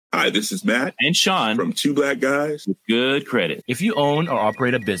Hi, this is Matt and Sean from Two Black Guys with Good Credit. If you own or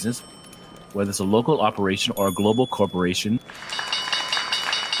operate a business, whether it's a local operation or a global corporation,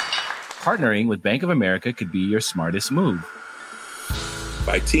 partnering with Bank of America could be your smartest move.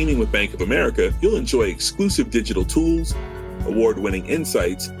 By teaming with Bank of America, you'll enjoy exclusive digital tools, award-winning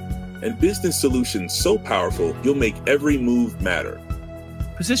insights, and business solutions so powerful you'll make every move matter.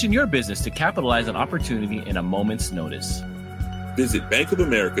 Position your business to capitalize on opportunity in a moment's notice. Visit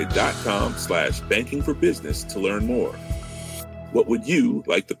bankofamerica.com/banking for business to learn more. What would you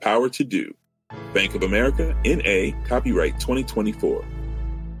like the power to do? Bank of America, N.A., copyright 2024.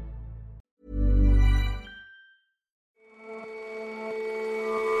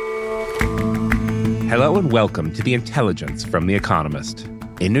 Hello and welcome to The Intelligence from The Economist.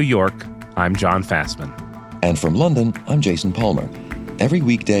 In New York, I'm John Fassman. And from London, I'm Jason Palmer. Every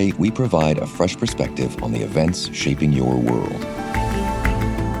weekday, we provide a fresh perspective on the events shaping your world.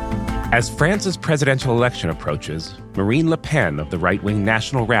 As France's presidential election approaches, Marine Le Pen of the right-wing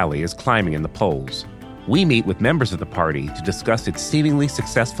National Rally is climbing in the polls. We meet with members of the party to discuss its seemingly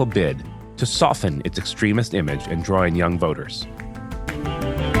successful bid to soften its extremist image and draw in young voters.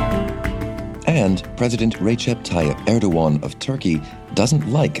 And President Recep Tayyip Erdogan of Turkey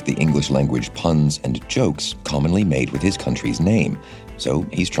doesn't like the English-language puns and jokes commonly made with his country's name, so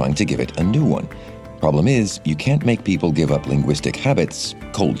he's trying to give it a new one. Problem is, you can't make people give up linguistic habits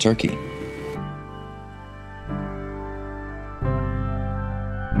cold turkey.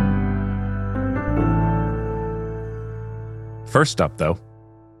 First up, though,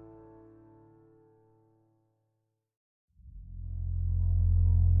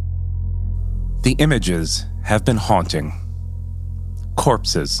 the images have been haunting.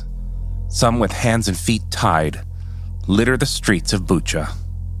 Corpses, some with hands and feet tied, litter the streets of Bucha.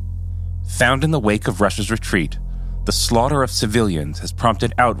 Found in the wake of Russia's retreat, the slaughter of civilians has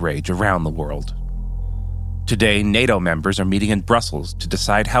prompted outrage around the world. Today, NATO members are meeting in Brussels to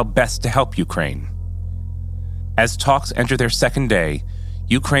decide how best to help Ukraine. As talks enter their second day,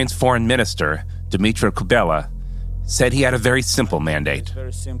 Ukraine's foreign minister, Dmytro Kuleba, said he had a very simple mandate. It's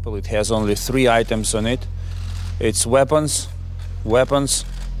very simple. It has only 3 items on it. It's weapons, weapons,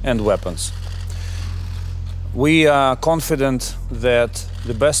 and weapons. We are confident that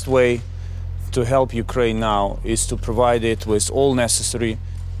the best way to help Ukraine now is to provide it with all necessary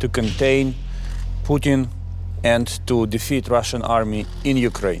to contain Putin and to defeat Russian army in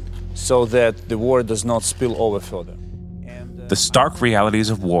Ukraine so that the war does not spill over further. The stark realities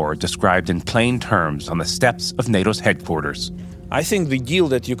of war described in plain terms on the steps of NATO's headquarters. I think the deal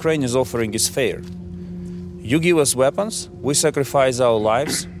that Ukraine is offering is fair. You give us weapons, we sacrifice our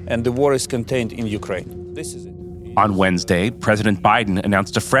lives, and the war is contained in Ukraine. This is it. On Wednesday, President Biden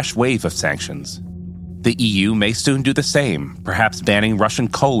announced a fresh wave of sanctions. The EU may soon do the same, perhaps banning Russian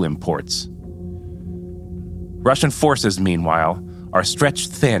coal imports. Russian forces, meanwhile, are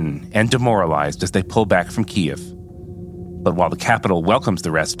stretched thin and demoralized as they pull back from Kyiv. But while the capital welcomes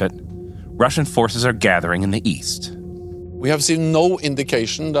the respite, Russian forces are gathering in the east. We have seen no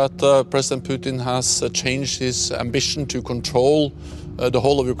indication that President Putin has changed his ambition to control the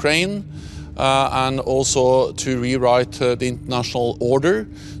whole of Ukraine and also to rewrite the international order.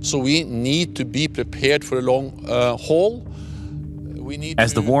 So we need to be prepared for a long haul.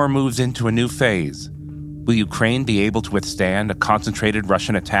 As the war moves into a new phase, will Ukraine be able to withstand a concentrated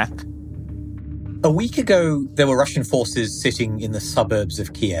Russian attack? A week ago, there were Russian forces sitting in the suburbs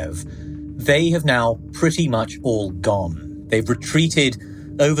of Kiev. They have now pretty much all gone. They've retreated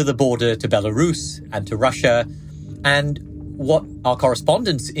over the border to Belarus and to Russia. And what our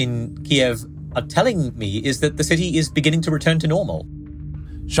correspondents in Kiev are telling me is that the city is beginning to return to normal.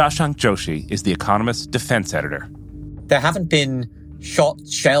 Shashank Joshi is The Economist's defense editor. There haven't been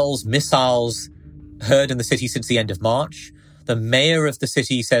shots, shells, missiles heard in the city since the end of March. The mayor of the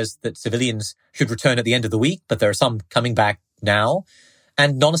city says that civilians should return at the end of the week, but there are some coming back now.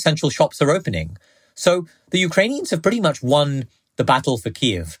 And non-essential shops are opening. So the Ukrainians have pretty much won the battle for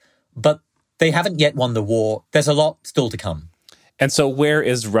Kyiv, but they haven't yet won the war. There's a lot still to come. And so where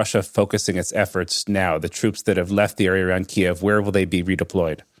is Russia focusing its efforts now? The troops that have left the area around Kyiv, where will they be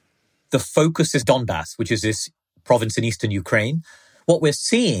redeployed? The focus is Donbass, which is this province in eastern Ukraine. What we're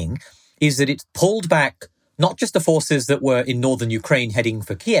seeing is that it's pulled back not just the forces that were in northern Ukraine heading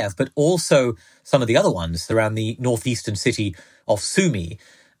for Kiev, but also some of the other ones around the northeastern city of Sumy.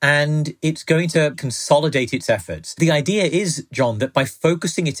 And it's going to consolidate its efforts. The idea is, John, that by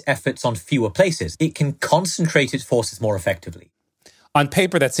focusing its efforts on fewer places, it can concentrate its forces more effectively. On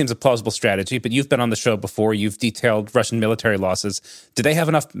paper, that seems a plausible strategy, but you've been on the show before. You've detailed Russian military losses. Do they have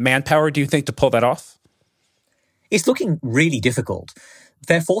enough manpower, do you think, to pull that off? It's looking really difficult.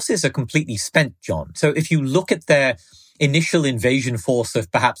 their forces are completely spent, John. So if you look at their initial invasion force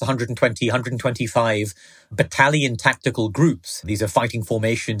of perhaps 120, 125 battalion tactical groups, these are fighting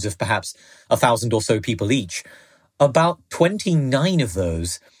formations of perhaps 1,000 or so people each, about 29 of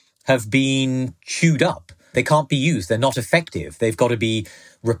those have been chewed up. They can't be used. They're not effective. They've got to be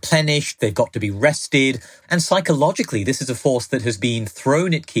replenished. They've got to be rested. And psychologically, this is a force that has been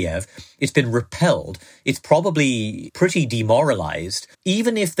thrown at Kiev. It's been repelled. It's probably pretty demoralized.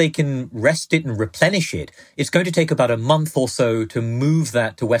 Even if they can rest it and replenish it, it's going to take about a month or so to move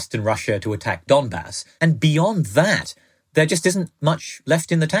that to Western Russia to attack Donbass. And beyond that, there just isn't much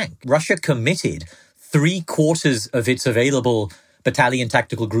left in the tank. Russia committed 3/4 of its available battalion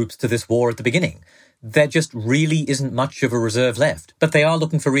tactical groups to this war at the beginning. There just really isn't much of a reserve left. But they are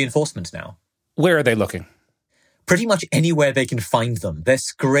looking for reinforcements now. Where are they looking? Pretty much anywhere they can find them. They're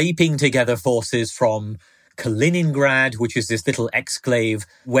scraping together forces from Kaliningrad, which is this little exclave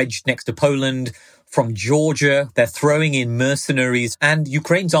wedged next to Poland, from Georgia. They're throwing in mercenaries. And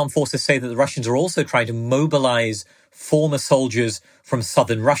Ukraine's armed forces say that the Russians are also trying to mobilize former soldiers from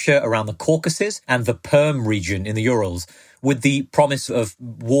southern Russia around the Caucasus and the Perm region in the Urals, with the promise of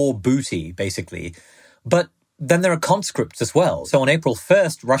war booty, basically. But then there are conscripts as well. So on April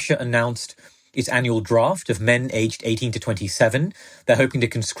 1st, Russia announced its annual draft of men aged 18 to 27. They're hoping to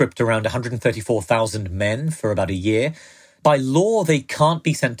conscript around 134,000 men for about a year. By law, they can't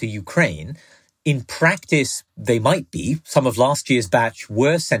be sent to Ukraine. In practice, they might be. Some of last year's batch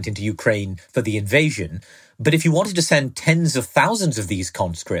were sent into Ukraine for the invasion. But if you wanted to send tens of thousands of these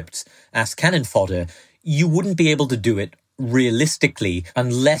conscripts as cannon fodder, you wouldn't be able to do it realistically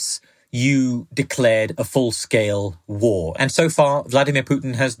unless you declared a full-scale war. And so far, Vladimir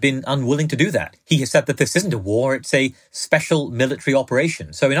Putin has been unwilling to do that. He has said that this isn't a war, it's a special military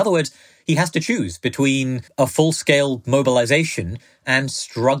operation. So in other words, he has to choose between a full-scale mobilization and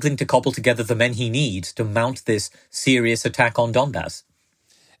struggling to cobble together the men he needs to mount this serious attack on Donbass.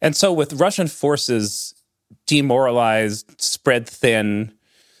 And so with Russian forces demoralized, spread thin,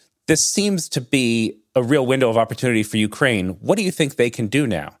 this seems to be a real window of opportunity for Ukraine. What do you think they can do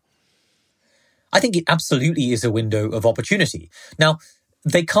now? I think it absolutely is a window of opportunity. Now,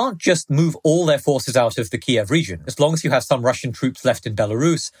 they can't just move all their forces out of the Kiev region. As long as you have some Russian troops left in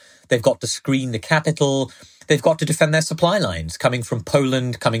Belarus, they've got to screen the capital. They've got to defend their supply lines coming from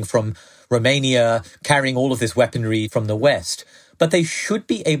Poland, coming from Romania, carrying all of this weaponry from the west. But they should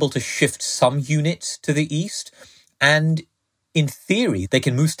be able to shift some units to the east. And in theory, they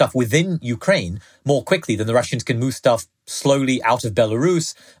can move stuff within Ukraine more quickly than the Russians can move stuff slowly out of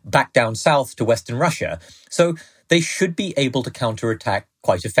Belarus, back down south to Western Russia. So they should be able to counterattack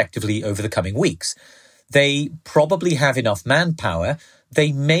quite effectively over the coming weeks. They probably have enough manpower.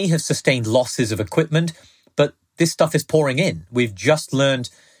 They may have sustained losses of equipment, but this stuff is pouring in. We've just learned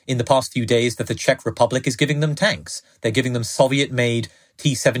in the past few days that the Czech Republic is giving them tanks. They're giving them Soviet-made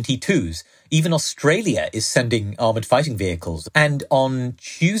T-72s. Even Australia is sending armored fighting vehicles. And on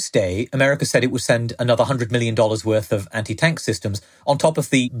Tuesday, America said it would send another $100 million worth of anti-tank systems on top of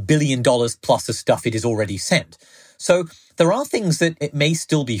the $1 billion plus of stuff it has already sent. So there are things that it may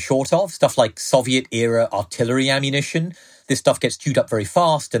still be short of, stuff like Soviet-era artillery ammunition. This stuff gets chewed up very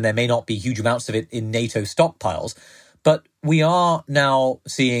fast, and there may not be huge amounts of it in NATO stockpiles. But we are now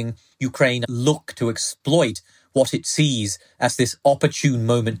seeing Ukraine look to exploit what it sees as this opportune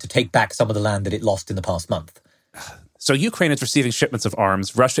moment to take back some of the land that it lost in the past month. So Ukraine is receiving shipments of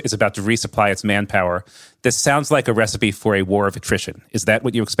arms. Russia is about to resupply its manpower. This sounds like a recipe for a war of attrition. Is that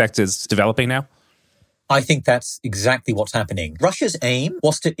what you expect is developing now? I think that's exactly what's happening. Russia's aim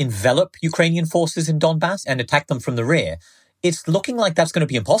was to envelop Ukrainian forces in Donbass and attack them from the rear. It's looking like that's going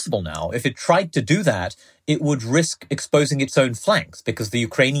to be impossible now. If it tried to do that, it would risk exposing its own flanks because the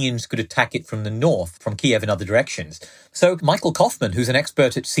Ukrainians could attack it from the north, from Kiev and other directions. So Michael Kaufman, who's an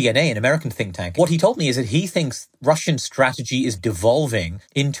expert at CNA, an American think tank, what he told me is that he thinks Russian strategy is devolving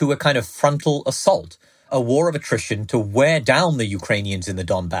into a kind of frontal assault, a war of attrition to wear down the Ukrainians in the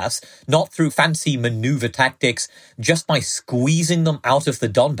Donbass, not through fancy maneuver tactics, just by squeezing them out of the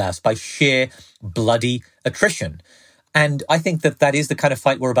Donbass by sheer bloody attrition. And I think that that is the kind of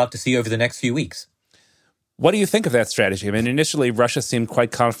fight we're about to see over the next few weeks. What do you think of that strategy? I mean, initially, Russia seemed quite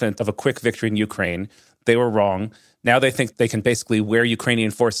confident of a quick victory in Ukraine. They were wrong. Now they think they can basically wear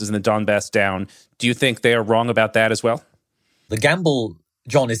Ukrainian forces in the Donbass down. Do you think they are wrong about that as well? The gamble,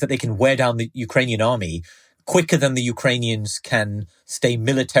 John, is that they can wear down the Ukrainian army quicker than the Ukrainians can stay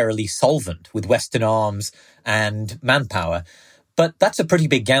militarily solvent with Western arms and manpower. But that's a pretty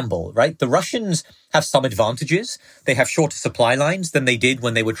big gamble, right? The Russians have some advantages. They have shorter supply lines than they did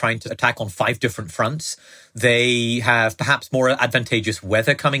when they were trying to attack on 5 different fronts. They have perhaps more advantageous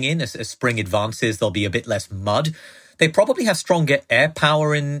weather coming in. As spring advances, there'll be a bit less mud. They probably have stronger air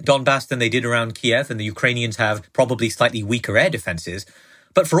power in Donbass than they did around Kiev, and the Ukrainians have probably slightly weaker air defenses.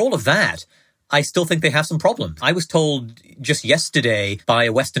 But for all of that, I still think they have some problems. I was told just yesterday by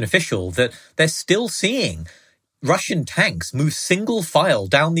a Western official that they're still seeing Russian tanks move single file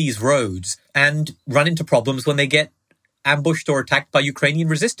down these roads and run into problems when they get ambushed or attacked by Ukrainian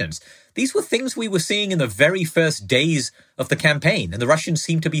resistance. These were things we were seeing in the very first days of the campaign, and the Russians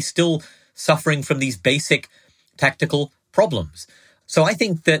seem to be still suffering from these basic tactical problems. So I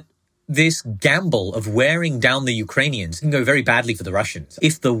think that this gamble of wearing down the Ukrainians can go very badly for the Russians.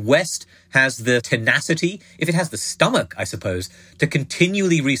 If the West has the tenacity, if it has the stomach, I suppose, to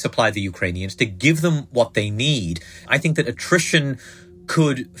continually resupply the Ukrainians, to give them what they need, I think that attrition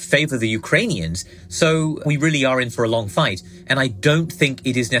could favor the Ukrainians. So we really are in for a long fight. And I don't think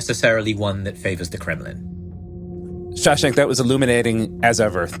it is necessarily one that favors the Kremlin. Shashank, that was illuminating as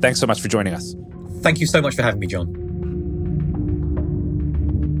ever. Thanks so much for joining us. Thank you so much for having me, John.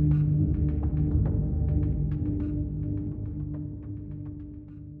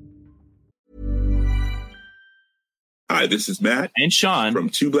 Hi, this is Matt And Sean from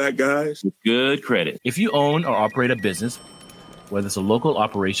Two Black Guys with good credit. If you own or operate a business, whether it's a local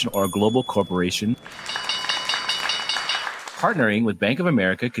operation or a global corporation, partnering with Bank of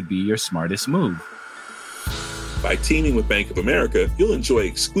America could be your smartest move. By teaming with Bank of America, you'll enjoy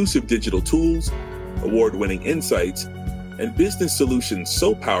exclusive digital tools, award-winning insights, and business solutions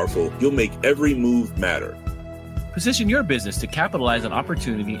so powerful you'll make every move matter. Position your business to capitalize on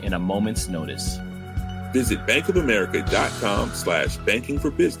opportunity in a moment's notice. Visit bankofamerica.com/banking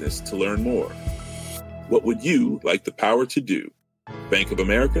for business to learn more. What would you like the power to do? Bank of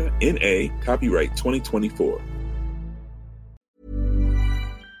America, N.A., copyright 2024.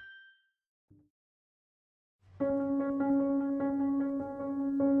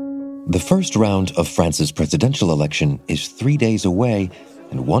 The first round of France's presidential election is 3 days away,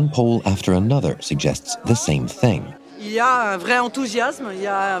 and one poll after another suggests the same thing. Il y a un vrai enthousiasme, il y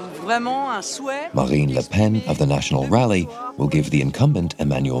a vraiment un souhait. Marine Le Pen of the National Rally will give the incumbent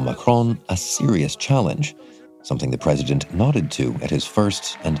Emmanuel Macron a serious challenge, something the president nodded to at his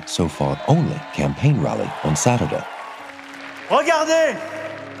first and so far only campaign rally on Saturday. Regardez,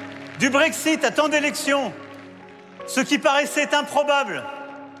 du Brexit à temps d'élection, ce qui paraissait improbable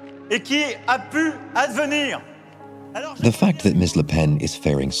et qui a pu advenir. The fact that Ms. Le Pen is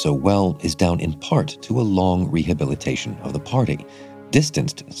faring so well is down in part to a long rehabilitation of the party,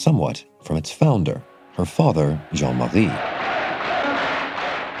 distanced somewhat from its founder, her father, Jean-Marie.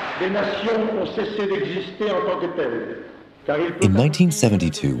 In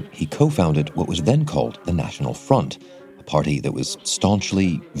 1972, he co-founded what was then called the National Front, a party that was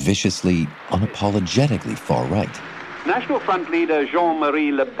staunchly, viciously, unapologetically far-right. National Front leader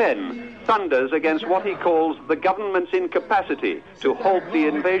Jean-Marie Le Pen thunders against what he calls the government's incapacity to halt the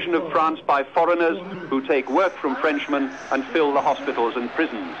invasion of France by foreigners who take work from Frenchmen and fill the hospitals and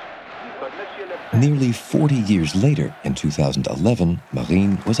prisons. Nearly 40 years later, in 2011,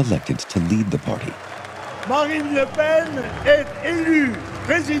 Marine was elected to lead the party. Marine Le Pen est élue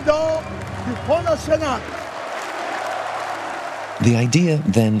président du Front National. The idea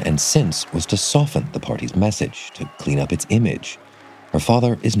then and since was to soften the party's message, to clean up its image. Her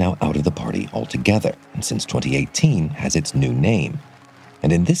father is now out of the party altogether, and since 2018 has its new name.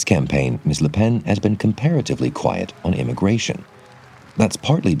 And in this campaign, Ms. Le Pen has been comparatively quiet on immigration. That's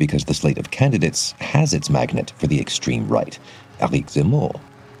partly because the slate of candidates has its magnet for the extreme right, Eric Zemmour.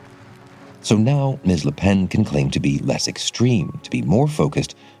 So now Ms. Le Pen can claim to be less extreme, to be more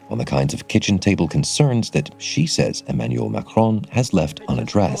focused on the kinds of kitchen table concerns that she says Emmanuel Macron has left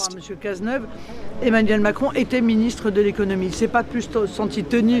unaddressed. Monsieur Cazeneuve, Emmanuel Macron était ministre de l'économie. Il ne s'est pas plus senti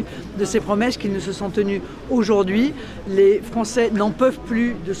tenu de ses promesses qu'il ne se sont tenues aujourd'hui. Les Français n'en peuvent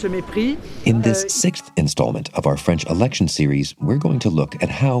plus de ce mépris. In this sixth installment of our French election series, we're going to look at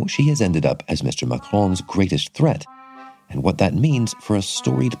how she has ended up as Mr. Macron's greatest threat, and what that means for a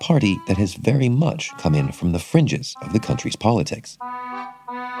storied party that has very much come in from the fringes of the country's politics.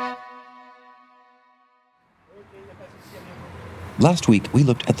 Last week, we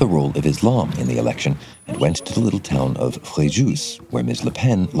looked at the role of Islam in the election and went to the little town of Fréjus, where Ms. Le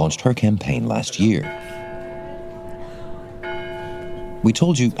Pen launched her campaign last year. We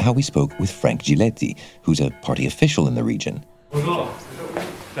told you how we spoke with Frank Giletti, who's a party official in the region.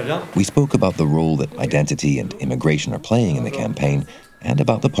 We spoke about the role that identity and immigration are playing in the campaign and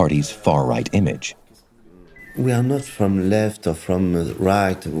about the party's far-right image. We are not from left or from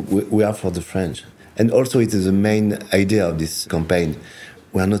right. We are for the French. And also it is the main idea of this campaign.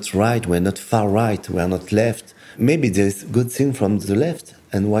 We are not right, we are not far right, we are not left. Maybe there is good thing from the left,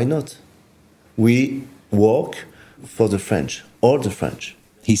 and why not? We work for the French, all the French.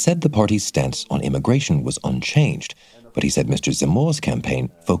 He said the party's stance on immigration was unchanged, but he said Mr. Zemmour's campaign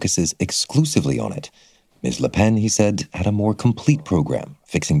focuses exclusively on it. Ms. Le Pen, he said, had a more complete program,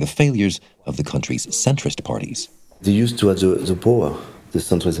 fixing the failures of the country's centrist parties. They used to have the power, the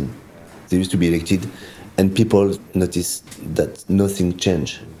centrism. They used to be elected, and people noticed that nothing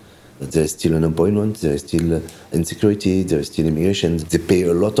changed. There is still unemployment, there is still insecurity, there is still immigration. They pay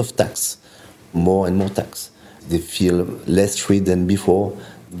a lot of tax, more and more tax. They feel less free than before,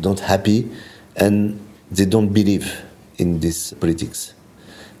 not happy, and they don't believe in this politics.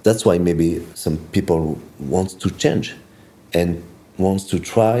 That's why maybe some people want to change and wants to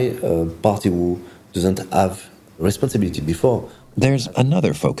try a party who doesn't have responsibility before. There's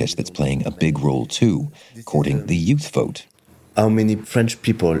another focus that's playing a big role too, courting the youth vote. How many French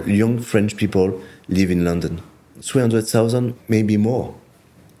people, young French people, live in London? 300,000, maybe more.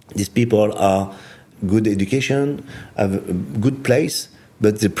 These people are good education, have a good place,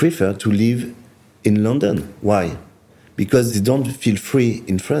 but they prefer to live in London. Why? Because they don't feel free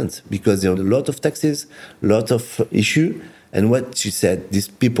in France, because there are a lot of taxes, a lot of issues. And what she said, these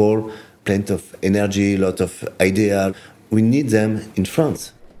people, plenty of energy, a lot of idea, we need them in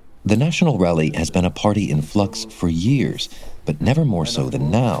France. The National Rally has been a party in flux for years, but never more so than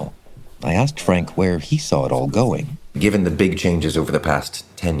now. I asked Frank where he saw it all going. Given the big changes over the past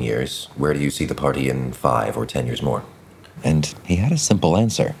 10 years, where do you see the party in 5 or 10 years more? And he had a simple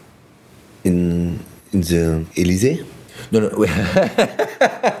answer. In the Élysée? No.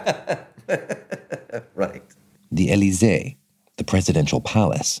 Right. The Élysée, the presidential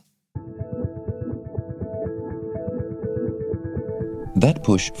palace. That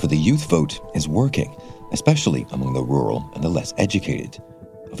push for the youth vote is working, especially among the rural and the less educated.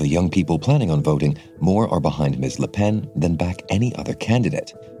 Of the young people planning on voting, more are behind Ms. Le Pen than back any other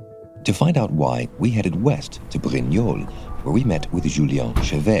candidate. To find out why, we headed west to Brignoles, where we met with Julien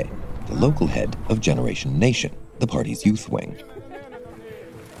Chevet, the local head of Generation Nation, the party's youth wing.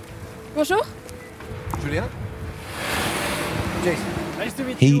 Bonjour. Julien? Jason. Nice to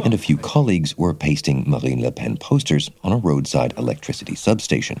meet He you. and a few colleagues were pasting Marine Le Pen posters on a roadside electricity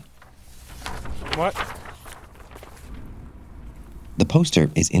substation. What? The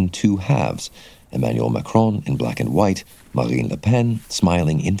poster is in two halves. Emmanuel Macron in black and white, Marine Le Pen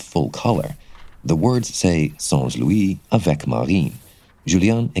smiling in full color. The words say sans lui, avec Marine.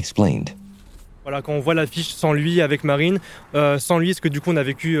 Julien explained. Voilà, quand on voit l'affiche sans lui, avec Marine, sans lui, parce que du coup on a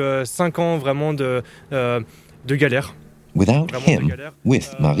vécu 5 ans vraiment de galère. Without him,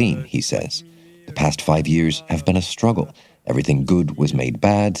 with Marine, he says. The past 5 years have been a struggle. Everything good was made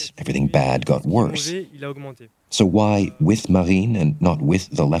bad, everything bad got worse. So why with Marine and not with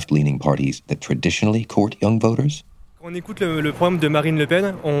the left-leaning parties that traditionally court young voters? Quand on écoute le programme de Marine Le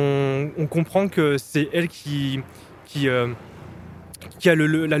Pen, on comprend que c'est elle qui a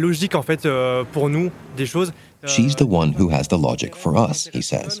la logique en fait pour nous des choses. She's the one who has the logic for us, he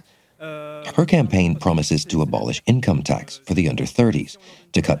says. Her campaign promises to abolish income tax for the under-30s,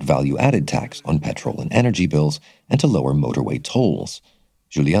 to cut value-added tax on petrol and energy bills, and to lower motorway tolls.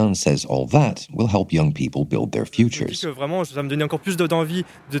 Julien says all that will help young people build their futures. Vraiment, ça me donnait encore plus d'envie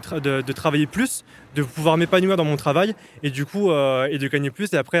de travailler plus, de pouvoir m'épanouir dans mon travail et du coup et de gagner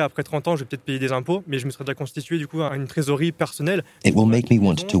plus. Et après 30 ans, je vais peut-être payer des impôts, mais je me serais déjà constitué du coup une trésorerie personnelle. It will make me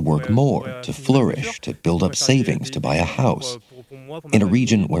want to work more, to flourish, to build up savings, to buy a house. In a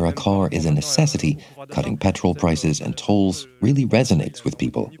region where a car is a necessity, cutting petrol prices and tolls really resonates with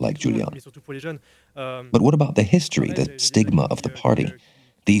people like Julien. But what about the history, the stigma of the party?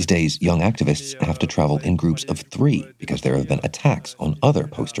 These days, young activists have to travel in groups of 3 because there have been attacks on other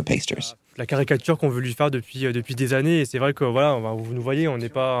poster pasters. La caricature qu'on veut lui faire depuis des années, et c'est vrai que voilà, vous nous voyez, on n'est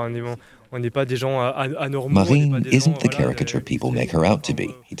pas des gens anormaux. Marine isn't the caricature people make her out to be,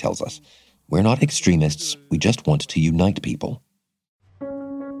 he tells us. We're not extremists, we just want to unite people.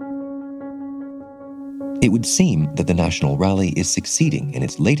 It would seem that the National Rally is succeeding in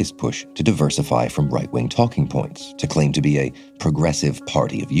its latest push to diversify from right-wing talking points, to claim to be a progressive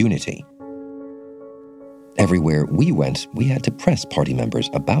party of unity. Everywhere we went, we had to press party members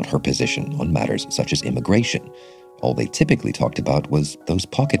about her position on matters such as immigration. All they typically talked about was those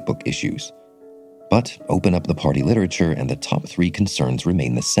pocketbook issues. But open up the party literature and the top 3 concerns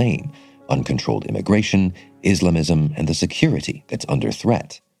remain the same: uncontrolled immigration, Islamism, and the security that's under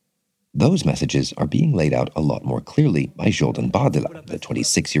threat. Those messages are being laid out a lot more clearly by Jordan Bardella, the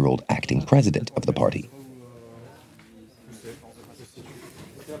 26-year-old acting president of the party.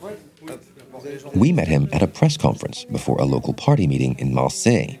 We met him at a press conference before a local party meeting in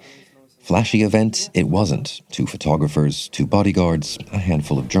Marseille. Flashy event it wasn't. 2 photographers, 2 bodyguards, a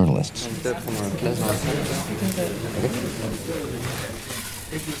handful of journalists.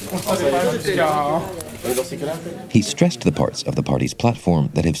 He stressed the parts of the party's platform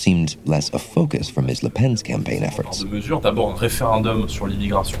that have seemed less a focus for Ms. Le Pen's campaign efforts.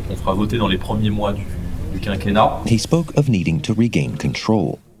 He spoke of needing to regain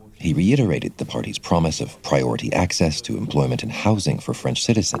control. He reiterated the party's promise of priority access to employment and housing for French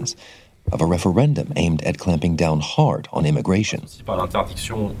citizens, of a referendum aimed at clamping down hard on immigration.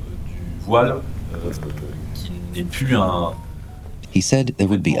 He said there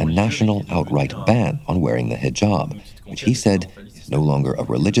would be a national outright ban on wearing the hijab, which he said is no longer a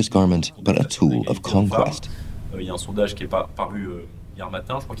religious garment, but a tool of conquest.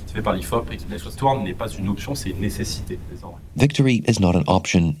 Victory is not an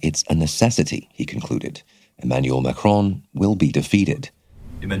option, it's a necessity, he concluded. Emmanuel Macron will be defeated.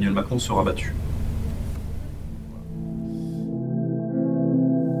 Emmanuel Macron sera battu.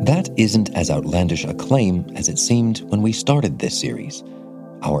 That isn't as outlandish a claim as it seemed when we started this series.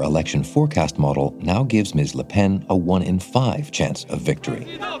 Our election forecast model now gives Ms. Le Pen a 1 in 5 chance of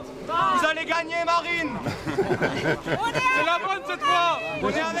victory.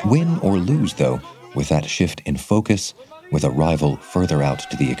 Win or lose, though, with that shift in focus, with a rival further out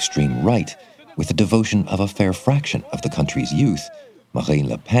to the extreme right, with the devotion of a fair fraction of the country's youth, Marine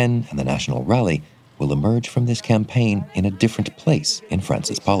Le Pen and the National Rally will emerge from this campaign in a different place in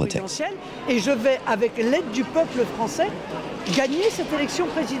France's politics. Et je vais, avec l'aide du peuple français, gagner cette élection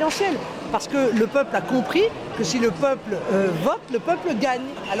présidentielle. Parce que le peuple a compris que si le peuple vote, le peuple gagne.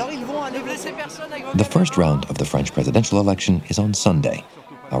 Alors ils vont ne laisser personne avec... The first round of the French presidential election is on Sunday.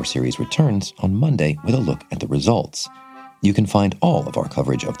 Our series returns on Monday with a look at the results. You can find all of our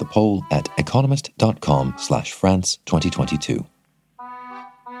coverage of the poll at economist.com/France 2022.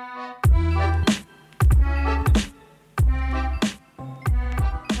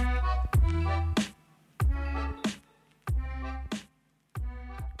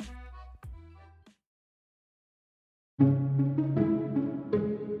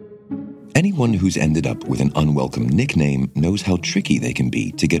 Anyone who's ended up with an unwelcome nickname knows how tricky they can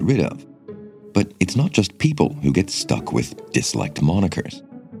be to get rid of. But it's not just people who get stuck with disliked monikers.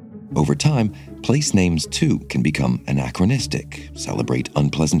 Over time, place names too can become anachronistic, celebrate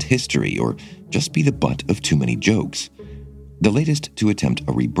unpleasant history, or just be the butt of too many jokes. The latest to attempt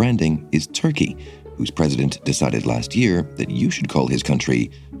a rebranding is Turkey, whose president decided last year that you should call his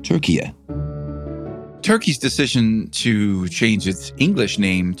country Türkiye. Turkey's decision to change its English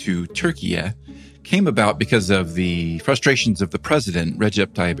name to Türkiye came about because of the frustrations of the president,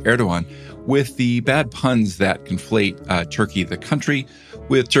 Recep Tayyip Erdogan, with the bad puns that conflate Turkey the country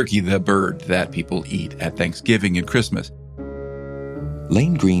with turkey the bird that people eat at Thanksgiving and Christmas.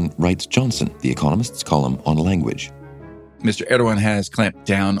 Lane Green writes Johnson, The Economist's column on language. Mr. Erdogan has clamped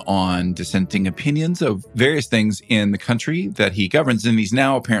down on dissenting opinions of various things in the country that he governs, and he's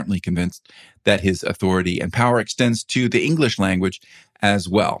now apparently convinced that his authority and power extends to the English language as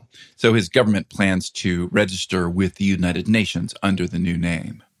well. So his government plans to register with the United Nations under the new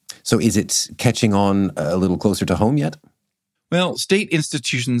name. So is it catching on a little closer to home yet? Well, state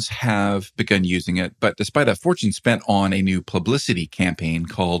institutions have begun using it, but despite a fortune spent on a new publicity campaign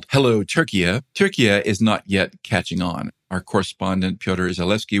called Hello Türkiye, Türkiye is not yet catching on. Our correspondent Piotr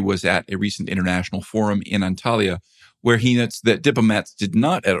Zalewski was at a recent international forum in Antalya, where he notes that diplomats did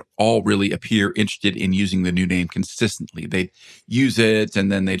not at all really appear interested in using the new name consistently. They'd use it and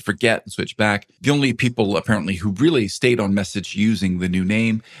then they'd forget and switch back. The only people apparently who really stayed on message using the new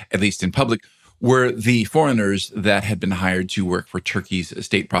name, at least in public, were the foreigners that had been hired to work for Turkey's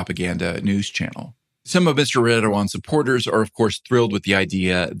state propaganda news channel. Some of Mr. Erdogan's supporters are, of course, thrilled with the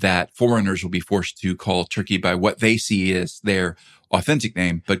idea that foreigners will be forced to call Turkey by what they see as their authentic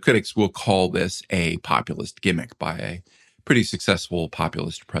name, but critics will call this a populist gimmick by a pretty successful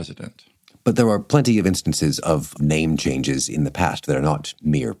populist president. But there are plenty of instances of name changes in the past that are not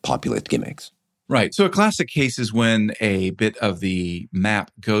mere populist gimmicks. Right. So a classic case is when a bit of the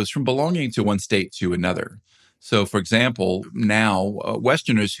map goes from belonging to one state to another. So, for example, now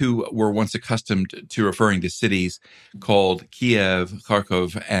Westerners who were once accustomed to referring to cities called Kiev,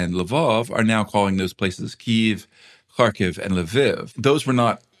 Kharkov, and Lvov are now calling those places Kyiv, Kharkiv, and Lviv. Those were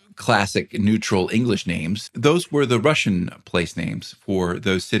not classic neutral English names. Those were the Russian place names for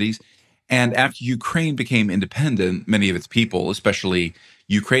those cities. And after Ukraine became independent, many of its people, especially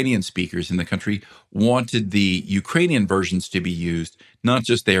Ukrainian speakers in the country, wanted the Ukrainian versions to be used, not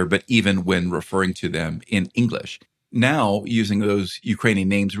just there, but even when referring to them in English. Now, using those Ukrainian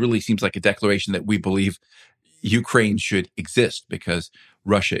names really seems like a declaration that we believe Ukraine should exist because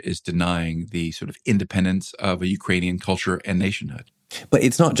Russia is denying the sort of independence of a Ukrainian culture and nationhood. But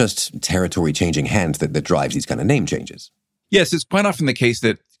it's not just territory changing hands that drives these kind of name changes. Yes, it's quite often the case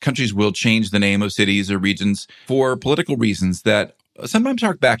that countries will change the name of cities or regions for political reasons that sometimes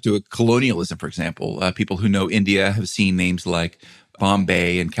hark back to a colonialism, for example. People who know India have seen names like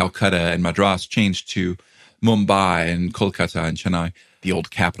Bombay and Calcutta and Madras changed to Mumbai and Kolkata and Chennai. The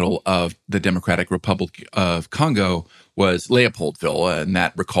old capital of the Democratic Republic of Congo was Leopoldville, and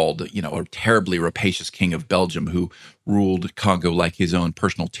that recalled, a terribly rapacious king of Belgium who ruled Congo like his own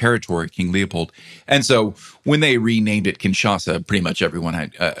personal territory, King Leopold. And so when they renamed it Kinshasa, pretty much everyone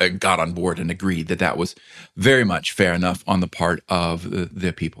had, got on board and agreed that that was very much fair enough on the part of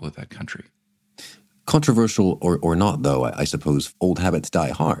the people of that country. Controversial or not, though, I suppose old habits die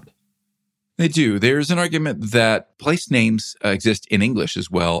hard. They do. There's an argument that place names exist in English as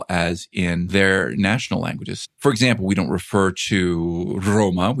well as in their national languages. For example, we don't refer to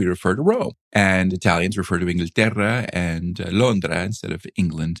Roma, we refer to Rome. And Italians refer to Inghilterra and Londra instead of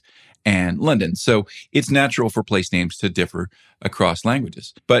England and London. So it's natural for place names to differ across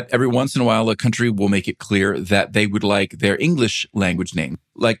languages. But every once in a while, a country will make it clear that they would like their English language name,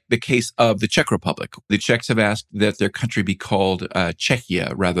 like the case of the Czech Republic. The Czechs have asked that their country be called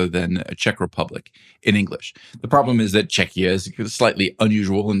Czechia rather than Czech Republic in English. The problem is that Czechia is slightly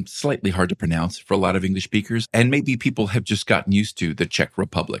unusual and slightly hard to pronounce for a lot of English speakers. And maybe people have just gotten used to the Czech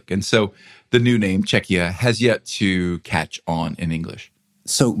Republic. And so the new name Czechia has yet to catch on in English.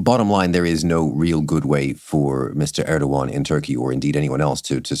 So bottom line, there is no real good way for Mr. Erdogan in Turkey or indeed anyone else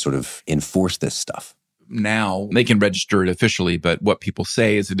to sort of enforce this stuff. Now they can register it officially, but what people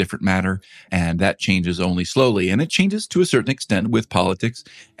say is a different matter, and that changes only slowly. And it changes to a certain extent with politics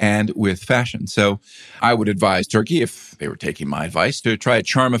and with fashion. So I would advise Turkey, if they were taking my advice, to try a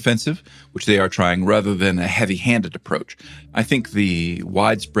charm offensive, which they are trying, rather than a heavy-handed approach. I think the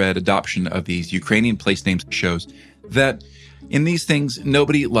widespread adoption of these Ukrainian place names shows that in these things,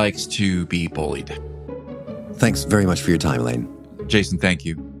 nobody likes to be bullied. Thanks very much for your time, Elaine. Jason, thank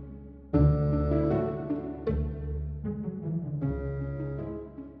you.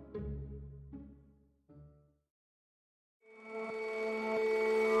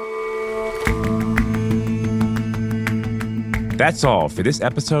 That's all for this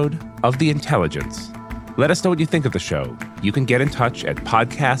episode of The Intelligence. Let us know what you think of the show. You can get in touch at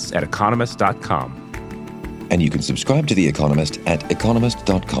podcasts@economist.com. And you can subscribe to The Economist at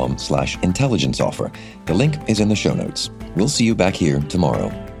economist.com/intelligence offer. The link is in the show notes. We'll see you back here tomorrow.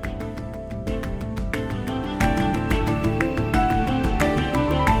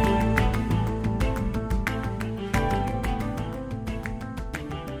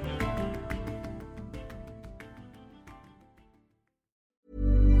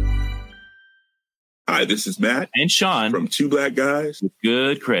 Hi, this is Matt and Sean from Two Black Guys with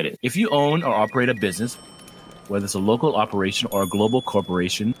Good Credit. If you own or operate a business, whether it's a local operation or a global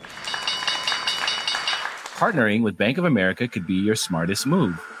corporation, partnering with Bank of America could be your smartest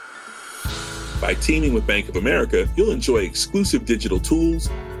move. By teaming with Bank of America, you'll enjoy exclusive digital tools,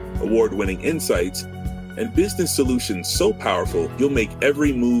 award-winning insights, and business solutions so powerful you'll make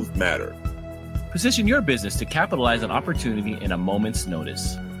every move matter. Position your business to capitalize on opportunity in a moment's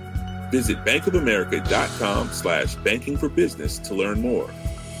notice. Visit bankofamerica.com/banking for business to learn more.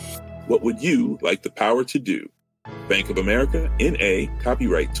 What would you like the power to do? Bank of America, N.A.,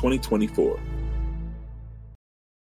 copyright 2024.